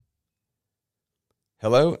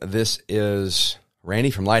Hello, this is Randy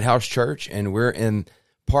from Lighthouse Church, and we're in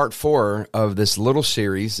part 4 of this little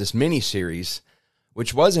series, this mini-series,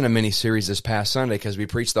 which wasn't a mini-series this past Sunday because we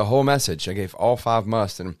preached the whole message. I gave all 5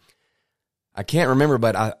 musts, and I can't remember,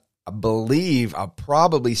 but I believe I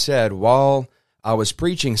probably said while I was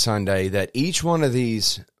preaching Sunday that each one of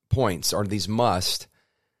these points or these musts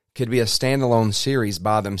could be a standalone series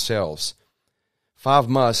by themselves. 5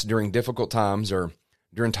 musts during difficult times or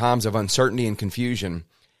during times of uncertainty and confusion.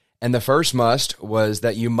 And the first must was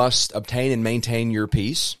that you must obtain and maintain your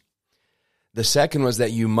peace. The second was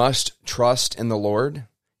that you must trust in the Lord.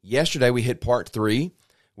 Yesterday we hit part 3,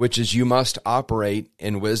 which is you must operate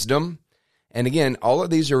in wisdom. And again, all of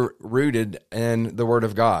these are rooted in the Word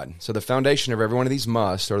of God. So the foundation of every one of these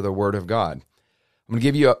musts are the Word of God. I'm going to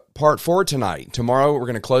give you a part 4 tonight. Tomorrow we're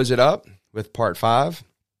going to close it up with part 5.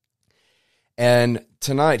 And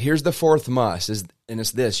tonight, here's the 4th must, and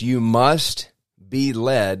it's this: you must be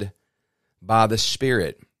led by the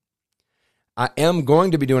Spirit. I am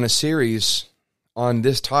going to be doing a series on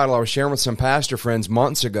this title I was sharing with some pastor friends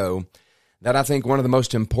months ago that I think one of the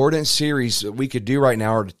most important series that we could do right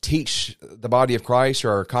now or to teach the body of Christ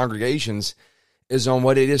or our congregations is on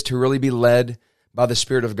what it is to really be led by the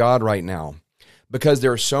Spirit of God right now. Because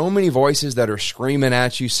there are so many voices that are screaming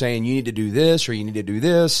at you saying you need to do this or you need to do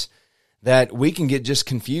this, that we can get just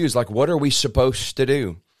confused, like what are we supposed to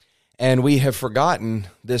do? And we have forgotten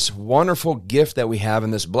this wonderful gift that we have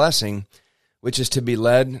in this blessing, which is to be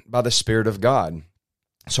led by the Spirit of God.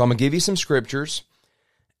 So I'm going to give you some scriptures,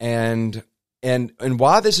 and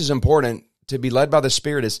why this is important to be led by the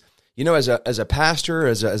Spirit is, you know, as a pastor,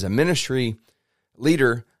 as a ministry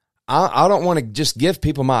leader, I don't want to just give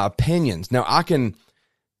people my opinions. Now I can,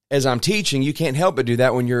 as I'm teaching, you can't help but do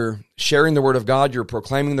that when you're sharing the Word of God, you're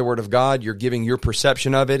proclaiming the Word of God, you're giving your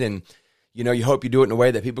perception of it, and you know, you hope you do it in a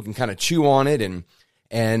way that people can kind of chew on it,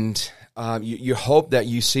 and you hope that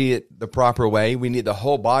you see it the proper way. We need the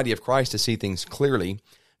whole body of Christ to see things clearly.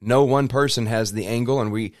 No one person has the angle,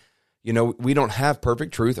 and we don't have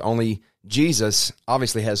perfect truth. Only Jesus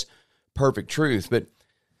obviously has perfect truth, but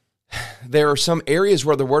there are some areas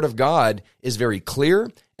where the Word of God is very clear,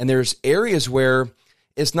 and there's areas where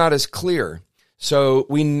it's not as clear. So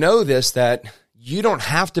we know this, that you don't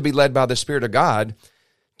have to be led by the Spirit of God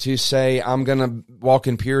to say, I'm going to walk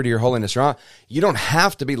in purity or holiness. Right? You don't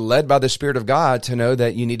have to be led by the Spirit of God to know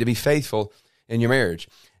that you need to be faithful in your marriage.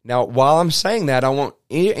 Now, while I'm saying that, I want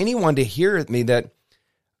anyone to hear me that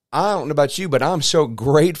I don't know about you, but I'm so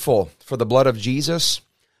grateful for the blood of Jesus,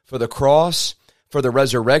 for the cross, for the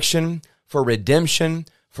resurrection, for redemption,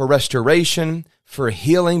 for restoration, for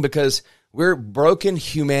healing, because we're broken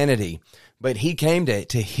humanity, but He came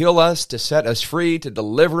to heal us, to set us free, to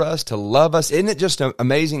deliver us, to love us. Isn't it just an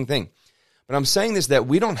amazing thing? But I'm saying this, that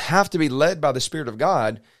we don't have to be led by the Spirit of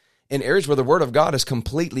God in areas where the Word of God is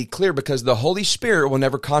completely clear, because the Holy Spirit will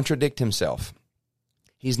never contradict Himself.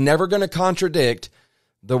 He's never going to contradict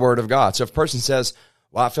the Word of God. So if a person says,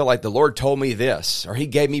 well, I feel like the Lord told me this, or He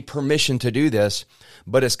gave me permission to do this,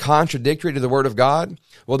 but it's contradictory to the Word of God,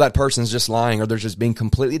 well, that person's just lying, or they're just being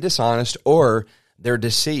completely dishonest, or they're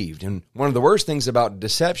deceived. And one of the worst things about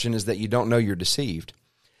deception is that you don't know you're deceived.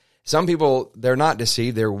 Some people, they're not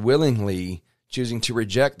deceived. They're willingly choosing to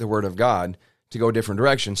reject the Word of God to go a different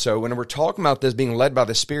direction. So when we're talking about this being led by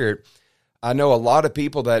the Spirit, I know a lot of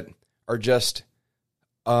people that are just,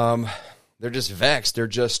 they're just vexed. They're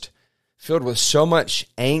just filled with so much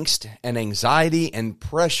angst and anxiety and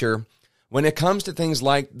pressure when it comes to things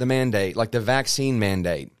like the mandate, like the vaccine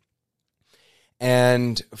mandate.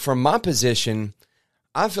 And from my position,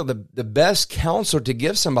 I feel the best counsel to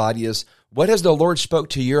give somebody is, what has the Lord spoke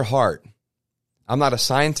to your heart? I'm not a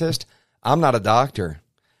scientist. I'm not a doctor.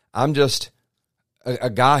 I'm just a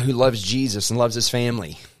guy who loves Jesus and loves his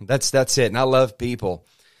family. That's it. And I love people.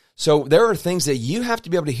 So there are things that you have to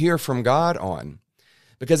be able to hear from God on.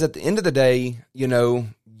 Because at the end of the day, you know,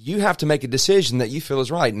 you have to make a decision that you feel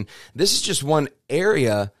is right. And this is just one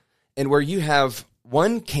area and where you have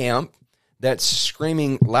one camp that's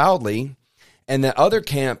screaming loudly, and the other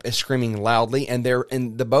camp is screaming loudly, and they're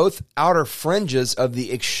in the both outer fringes of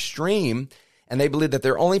the extreme, and they believe that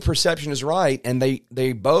their only perception is right, and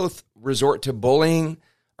they both resort to bullying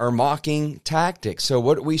or mocking tactics. So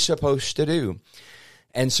what are we supposed to do?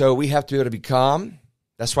 And so we have to be able to be calm.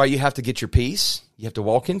 That's why you have to get your peace. You have to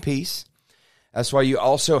walk in peace. That's why you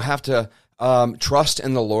also have to trust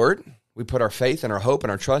in the Lord. We put our faith and our hope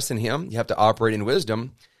and our trust in Him. You have to operate in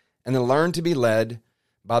wisdom and then learn to be led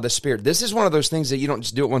by the Spirit. This is one of those things that you don't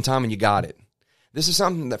just do it one time and you got it. This is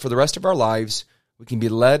something that for the rest of our lives, we can be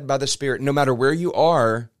led by the Spirit. No matter where you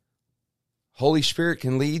are, Holy Spirit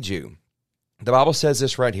can lead you. The Bible says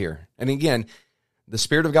this right here. And again, the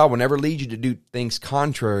Spirit of God will never lead you to do things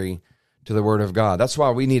contrary to the Word of God. That's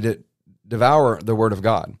why we need to devour the Word of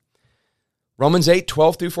God. Romans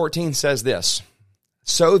 8:12-14 says this,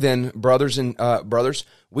 "So then, brothers,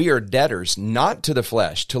 we are debtors, not to the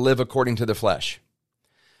flesh, to live according to the flesh.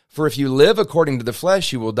 For if you live according to the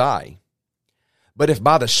flesh, you will die. But if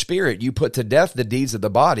by the Spirit you put to death the deeds of the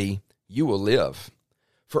body, you will live.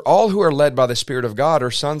 For all who are led by the Spirit of God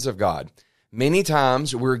are sons of God." Many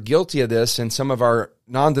times we're guilty of this in some of our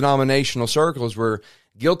non-denominational circles. We're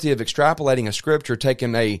guilty of extrapolating a scripture,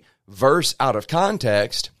 taking a verse out of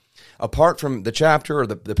context, apart from the chapter or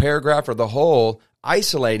the paragraph or the whole,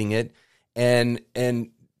 isolating it and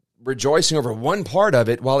rejoicing over one part of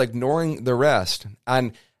it while ignoring the rest.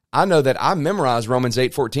 And I know that I memorized Romans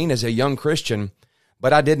 8:14 as a young Christian,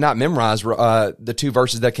 but I did not memorize the two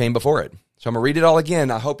verses that came before it. So I'm going to read it all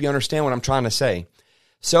again. I hope you understand what I'm trying to say.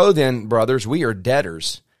 "So then, brothers, we are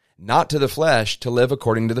debtors, not to the flesh, to live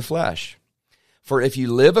according to the flesh. For if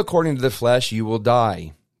you live according to the flesh, you will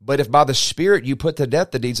die. But if by the Spirit you put to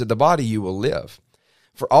death the deeds of the body, you will live.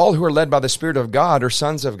 For all who are led by the Spirit of God are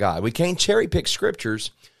sons of God." We can't cherry pick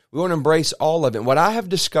scriptures. We want to embrace all of it. What I have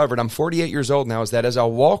discovered, I'm 48 years old now, is that as I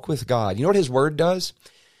walk with God, you know what His Word does?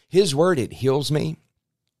 His Word, it heals me.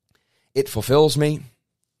 It fulfills me.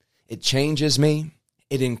 It changes me.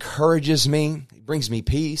 It encourages me. It brings me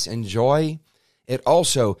peace and joy. It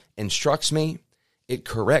also instructs me. It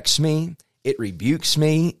corrects me. It rebukes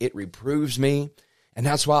me. It reproves me. And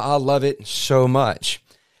that's why I love it so much.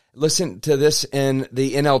 Listen to this in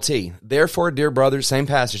the NLT. "Therefore, dear brothers," same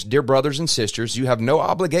passage, "dear brothers and sisters, you have no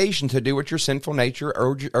obligation to do what your sinful nature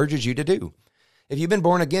urges you to do." If you've been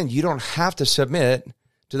born again, you don't have to submit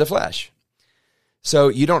to the flesh. So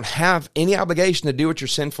you don't have any obligation to do what your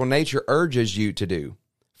sinful nature urges you to do.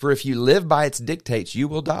 "For if you live by its dictates, you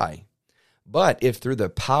will die. But if through the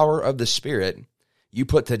power of the Spirit you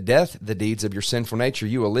put to death the deeds of your sinful nature,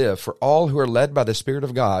 you will live. For all who are led by the Spirit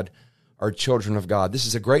of God are children of God." This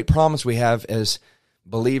is a great promise we have as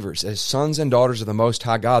believers, as sons and daughters of the Most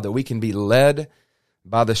High God, that we can be led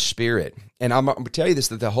by the Spirit. And I'm going to tell you this,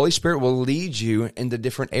 that the Holy Spirit will lead you into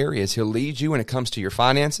different areas. He'll lead you when it comes to your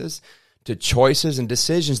finances, to choices and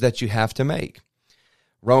decisions that you have to make.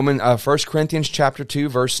 1 Corinthians chapter 2,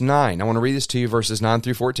 verse 9. I want to read this to you, verses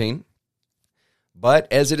 9-14. "But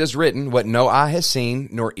as it is written, what no eye has seen,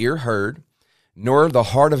 nor ear heard, nor the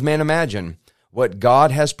heart of man imagined, what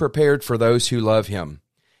God has prepared for those who love Him.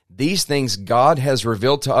 These things God has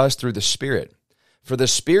revealed to us through the Spirit. For the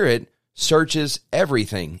Spirit searches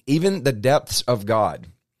everything, even the depths of God.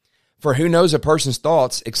 For who knows a person's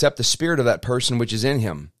thoughts except the spirit of that person which is in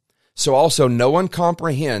him? So also no one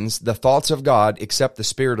comprehends the thoughts of God except the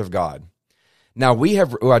Spirit of God." Now we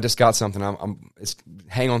have, I just got something.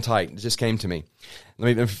 Hang on tight. It just came to me.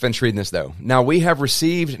 Let me finish reading this though. "Now we have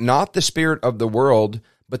received not the spirit of the world,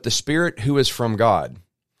 but the Spirit who is from God,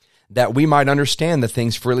 that we might understand the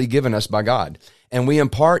things freely given us by God. And we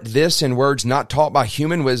impart this in words not taught by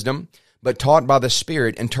human wisdom, but taught by the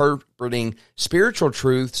Spirit, interpreting spiritual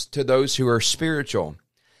truths to those who are spiritual.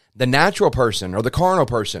 The natural person or the carnal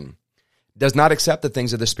person does not accept the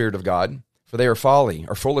things of the Spirit of God, for they are folly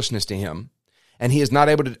or foolishness to him, and he is not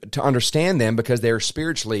able to understand them because they are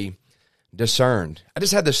spiritually discerned." I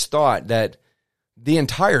just had this thought that the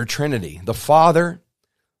entire Trinity, the Father,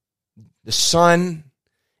 the Son,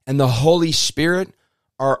 and the Holy Spirit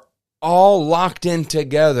are all locked in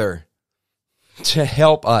together to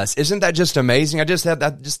help us. Isn't that just amazing? Just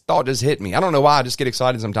thought just hit me. I don't know why. I just get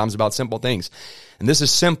excited sometimes about simple things. And this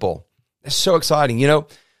is simple. It's so exciting. You know,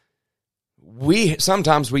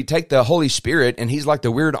 sometimes we take the Holy Spirit and He's like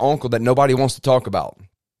the weird uncle that nobody wants to talk about.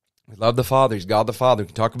 We love the Father. He's God the Father. We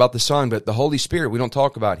can talk about the Son, but the Holy Spirit, we don't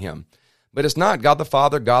talk about Him. But it's not God the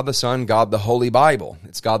Father, God the Son, God the Holy Bible.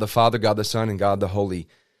 It's God the Father, God the Son, and God the Holy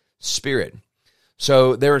Spirit.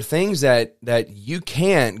 So there are things that you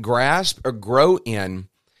can't grasp or grow in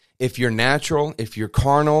if you're natural, if you're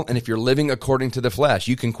carnal, and if you're living according to the flesh.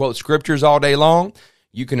 You can quote scriptures all day long.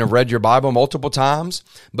 You can have read your Bible multiple times.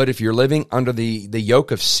 But if you're living under the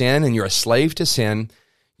yoke of sin and you're a slave to sin,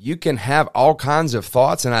 you can have all kinds of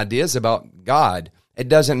thoughts and ideas about God. It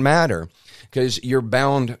doesn't matter because you're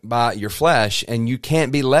bound by your flesh and you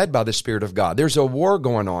can't be led by the Spirit of God. There's a war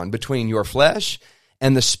going on between your flesh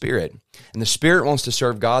and the Spirit. And the Spirit wants to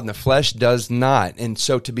serve God and the flesh does not. And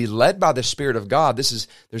so to be led by the Spirit of God,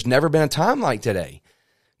 there's never been a time like today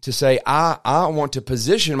to say, I want to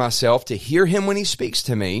position myself to hear Him when He speaks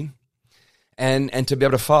to me and to be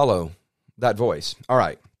able to follow that voice. All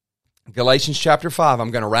right. Galatians chapter 5.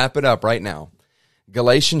 I'm going to wrap it up right now.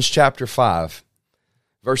 Galatians chapter 5,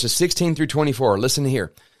 verses 16 through 24. Listen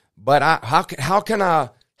here. But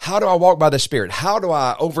how do I walk by the Spirit? How do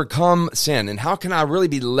I overcome sin? And how can I really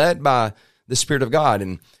be led by the Spirit of God?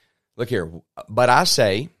 And look here. But I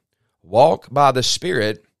say, walk by the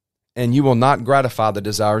Spirit, and you will not gratify the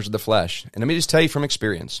desires of the flesh. And let me just tell you from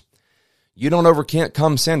experience, you don't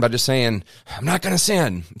overcome sin by just saying, I'm not going to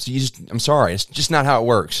sin. So I'm sorry. It's just not how it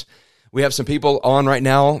works. We have some people on right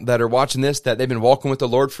now that are watching this, that they've been walking with the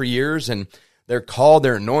Lord for years, and they're called,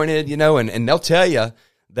 they're anointed, and they'll tell you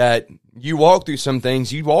that you walk through some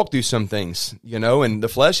things, and the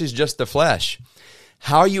flesh is just the flesh.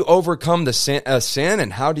 How you overcome the sin,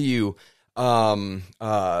 and how do you overcome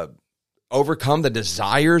the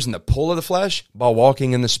desires and the pull of the flesh? By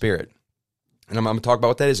walking in the Spirit. And I'm going to talk about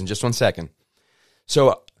what that is in just 1 second.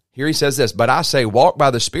 So here he says this, but I say, walk by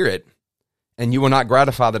the Spirit, and you will not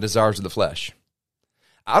gratify the desires of the flesh.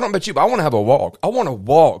 I don't bet you, but I want to have a walk. I want to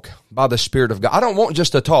walk by the Spirit of God. I don't want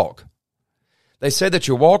just a talk. They say that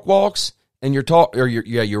your walk walks and your talk, or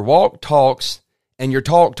your walk talks and your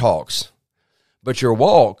talk talks. But your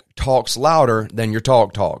walk talks louder than your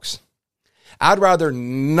talk talks. I'd rather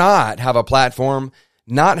not have a platform,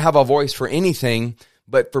 not have a voice for anything,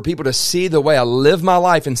 but for people to see the way I live my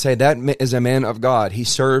life and say, that is a man of God. He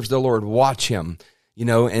serves the Lord. Watch him,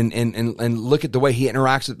 and look at the way he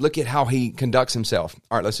interacts. Look at how he conducts himself.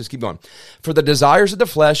 All right, let's just keep going. For the desires of the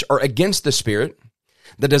flesh are against the Spirit.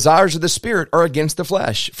 The desires of the Spirit are against the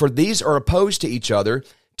flesh. For these are opposed to each other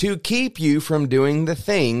to keep you from doing the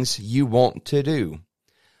things you want to do.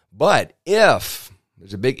 But if,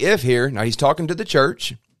 there's a big if here. Now he's talking to the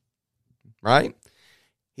church, right?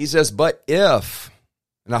 He says, but if,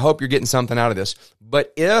 and I hope you're getting something out of this,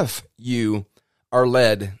 but if you are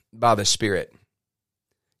led by the Spirit,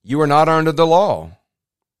 you are not under the law.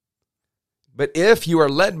 But if you are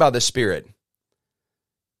led by the Spirit,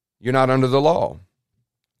 you're not under the law.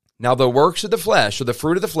 Now the works of the flesh, or the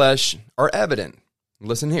fruit of the flesh, are evident.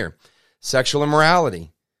 Listen here. Sexual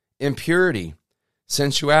immorality, impurity,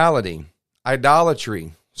 sensuality,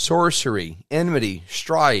 idolatry, sorcery, enmity,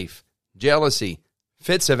 strife, jealousy,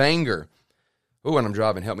 fits of anger. Oh, when I'm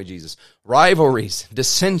driving, help me, Jesus. Rivalries,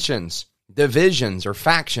 dissensions, divisions or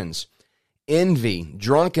factions, envy,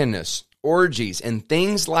 drunkenness, orgies, and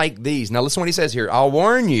things like these. Now listen to what he says here. I'll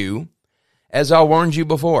warn you, as I warned you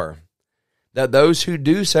before, that those who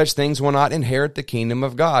do such things will not inherit the kingdom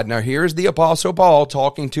of God. Now here's the Apostle Paul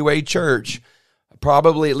talking to a church,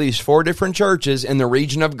 probably at least 4 different churches in the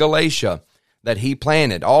region of Galatia that he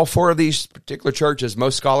planted. All 4 of these particular churches,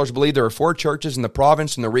 most scholars believe there are 4 churches in the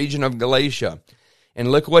province in the region of Galatia.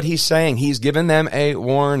 And look what he's saying. He's given them a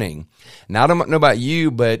warning. Now I don't know about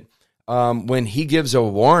you, but when he gives a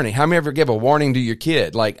warning, how many ever give a warning to your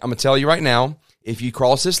kid? Like, I'm going to tell you right now, if you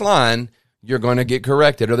cross this line, you're going to get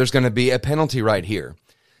corrected, or there's going to be a penalty right here.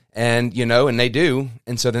 And, and they do.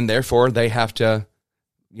 And so then therefore they have to,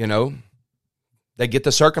 they get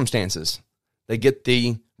the circumstances. They get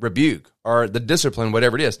the rebuke or the discipline,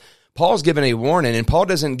 whatever it is. Paul's given a warning, and Paul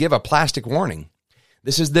doesn't give a plastic warning.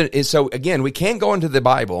 So again, we can't go into the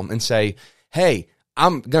Bible and say, hey,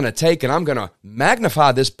 I'm going to take and I'm going to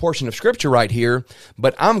magnify this portion of Scripture right here,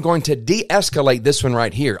 but I'm going to de-escalate this one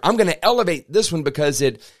right here. I'm going to elevate this one because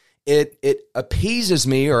it appeases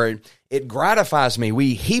me, or it gratifies me.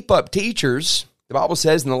 We heap up teachers. The Bible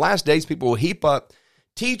says in the last days, people will heap up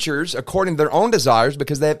teachers according to their own desires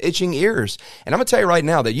because they have itching ears. And I'm going to tell you right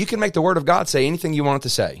now that you can make the Word of God say anything you want it to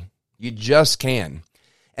say. You just can.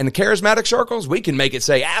 And the charismatic circles, we can make it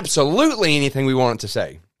say absolutely anything we want it to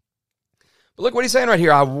say. But look what he's saying right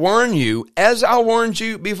here. I warn you, as I warned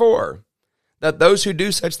you before, that those who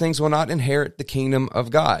do such things will not inherit the kingdom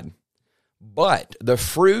of God. But the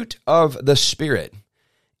fruit of the Spirit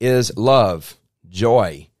is love,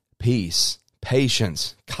 joy, peace,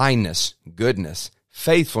 patience, kindness, goodness,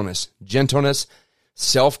 faithfulness, gentleness,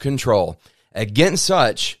 self-control. Against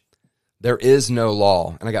such, there is no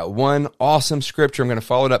law. And I got one awesome scripture. I'm going to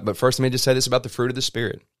follow it up. But first, let me just say this about the fruit of the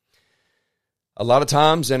Spirit. A lot of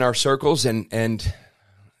times in our circles, and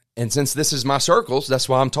since this is my circles, that's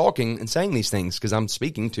why I'm talking and saying these things, because I'm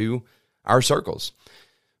speaking to our circles.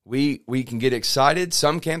 We can get excited.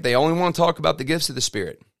 Some camp, they only want to talk about the gifts of the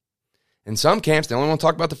Spirit. In some camps, they only want to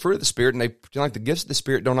talk about the fruit of the Spirit, and they pretend like the gifts of the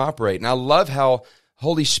Spirit don't operate. And I love how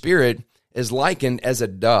Holy Spirit is likened as a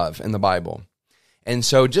dove in the Bible. And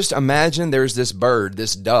so just imagine there's this bird,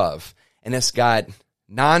 this dove, and it's got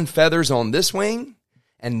 9 feathers on this wing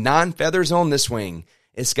and 9 feathers on this wing.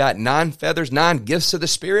 It's got 9 feathers, 9 gifts of the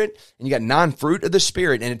Spirit, and you got 9 fruit of the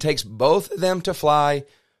Spirit, and it takes both of them to fly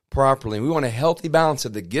properly. We want a healthy balance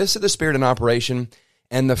of the gifts of the Spirit in operation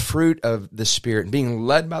and the fruit of the Spirit, being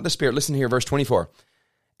led by the Spirit. Listen here, verse 24.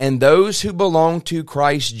 and those who belong to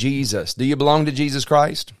Christ Jesus. Do you belong to Jesus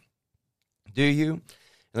Christ? Do you?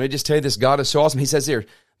 Let me just tell you this, God is so awesome. He says here,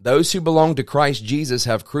 those who belong to Christ Jesus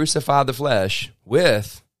have crucified the flesh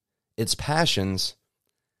with its passions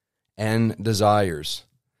and desires.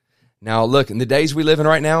 Now, look, in the days we live in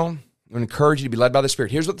right now, I'm going to encourage you to be led by the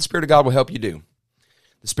Spirit. Here's what the Spirit of God will help you do.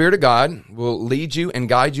 The Spirit of God will lead you and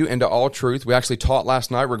guide you into all truth. We actually taught last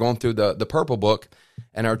night. We're going through the Purple Book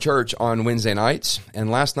in our church on Wednesday nights. And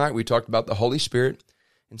last night we talked about the Holy Spirit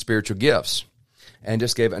and spiritual gifts and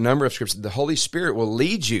just gave a number of scriptures. The Holy Spirit will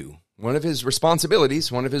lead you. One of his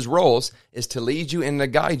responsibilities, one of his roles is to lead you and to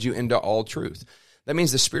guide you into all truth. That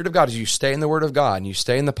means the Spirit of God, as you stay in the Word of God and you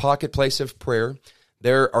stay in the pocket place of prayer,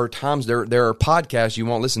 there are times, there are podcasts you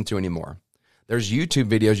won't listen to anymore. There's YouTube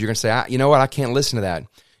videos you're going to say, you know what, I can't listen to that.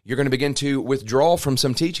 You're going to begin to withdraw from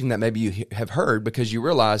some teaching that maybe you have heard because you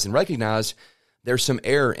realize and recognize there's some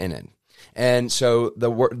error in it. And so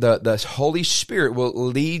the Holy Spirit will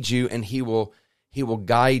lead you and he will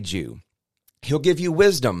guide you. He'll give you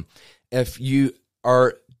wisdom. If you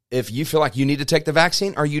feel like you need to take the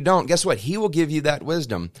vaccine or you don't, guess what? He will give you that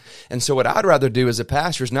wisdom. And so what I'd rather do as a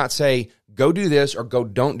pastor is not say, go do this or go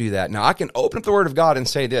don't do that. Now, I can open up the Word of God and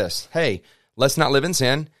say this, hey, let's not live in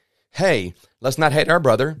sin. Hey, let's not hate our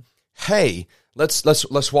brother. Hey,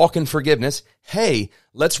 let's walk in forgiveness. Hey,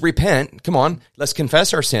 let's repent. Come on, let's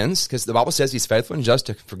confess our sins because the Bible says he's faithful and just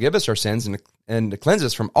to forgive us our sins and to cleanse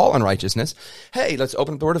us from all unrighteousness. Hey, let's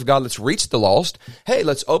open up the Word of God. Let's reach the lost. Hey,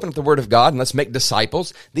 let's open up the Word of God and let's make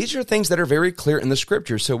disciples. These are things that are very clear in the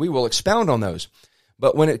Scriptures, so we will expound on those.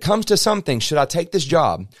 But when it comes to something, should I take this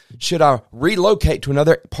job? Should I relocate to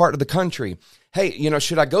another part of the country? Hey,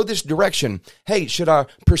 should I go this direction? Hey, should I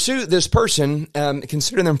pursue this person,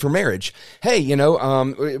 consider them for marriage? Hey,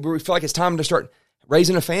 we feel like it's time to start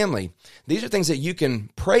raising a family. These are things that you can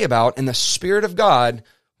pray about, and the Spirit of God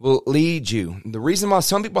will lead you. The reason why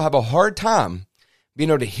some people have a hard time being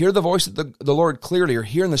able to hear the voice of the Lord clearly or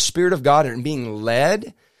hearing the Spirit of God and being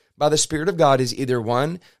led by the Spirit of God is either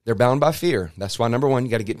one, they're bound by fear. That's why, number one,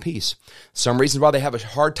 you got to get peace. Some reasons why they have a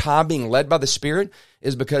hard time being led by the Spirit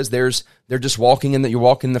is because they're just walking in that you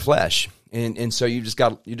walk in the flesh. And so you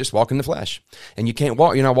just walk in the flesh. And you can't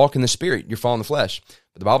walk, you're not walking the Spirit, you're following the flesh.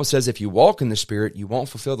 But the Bible says if you walk in the Spirit, you won't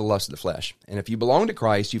fulfill the lust of the flesh. And if you belong to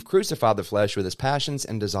Christ, you've crucified the flesh with its passions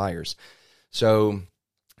and desires. So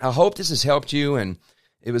I hope this has helped you. And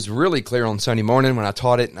it was really clear on Sunday morning when I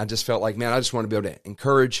taught it. And I just felt like, man, I just want to be able to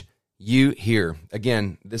encourage you here.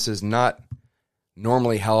 Again, this is not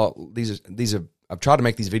normally how I've tried to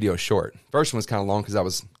make these videos short. First one was kind of long because I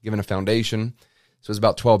was given a foundation. So it was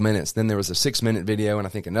about 12 minutes. Then there was a 6-minute video and I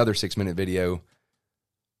think another 6-minute video.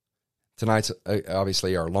 Tonight's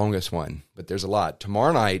obviously our longest one, but there's a lot.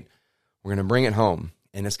 Tomorrow night, we're going to bring it home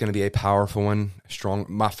and it's going to be a powerful one, strong,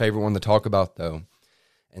 my favorite one to talk about though.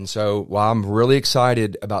 And so while I'm really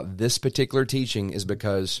excited about this particular teaching is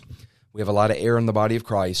because we have a lot of error in the body of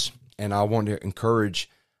Christ. And I want to encourage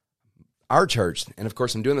our church, and of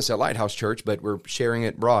course I'm doing this at Lighthouse Church, but we're sharing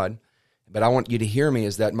it broad. But I want you to hear me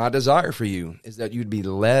is that my desire for you is that you'd be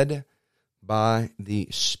led by the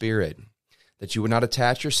Spirit, that you would not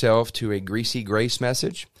attach yourself to a greasy grace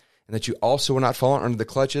message, and that you also will not fall under the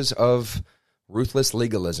clutches of ruthless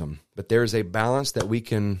legalism. But there is a balance that we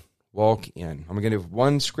can walk in. I'm going to give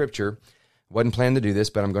one scripture. I wasn't planning to do this,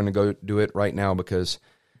 but I'm going to go do it right now because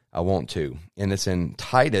I want to. And it's in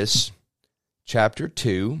Titus chapter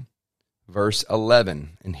 2, verse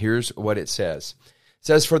 11. And here's what it says. It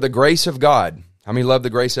says, for the grace of God. How many love the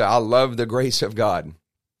grace of God? I love the grace of God.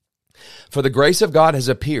 For the grace of God has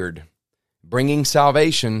appeared, bringing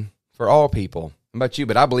salvation for all people. How about you?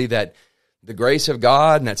 But I believe that the grace of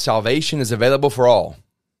God and that salvation is available for all.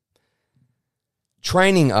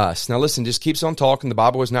 Training us. Now listen, just keeps on talking. The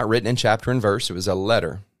Bible was not written in chapter and verse. It was a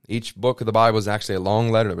letter. Each book of the Bible is actually a long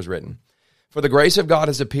letter that was written. For the grace of God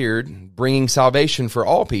has appeared, bringing salvation for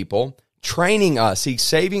all people, training us. See,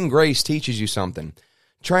 saving grace teaches you something.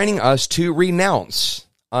 Training us to renounce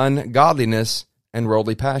ungodliness and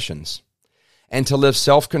worldly passions, and to live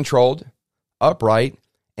self-controlled, upright,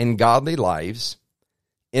 and godly lives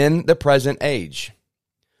in the present age,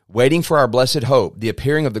 waiting for our blessed hope, the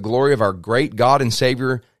appearing of the glory of our great God and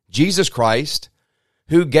Savior, Jesus Christ,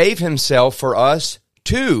 who gave himself for us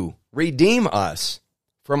to redeem us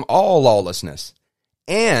from all lawlessness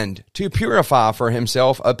and to purify for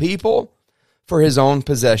himself a people for his own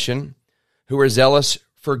possession who are zealous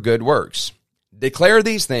for good works. Declare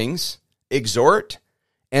these things, exhort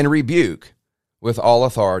and rebuke with all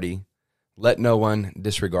authority. Let no one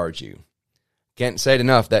disregard you. Can't say it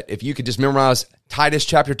enough that if you could just memorize Titus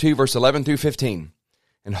chapter 2, verse 11 through 15,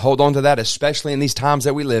 and hold on to that, especially in these times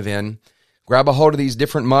that we live in. Grab a hold of these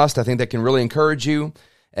different musts. I think that can really encourage you.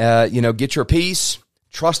 Get your peace,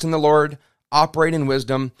 trust in the Lord, operate in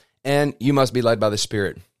wisdom, and you must be led by the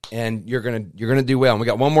Spirit. And you're gonna do well. And we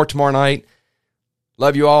got one more tomorrow night.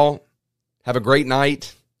 Love you all. Have a great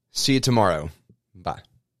night. See you tomorrow.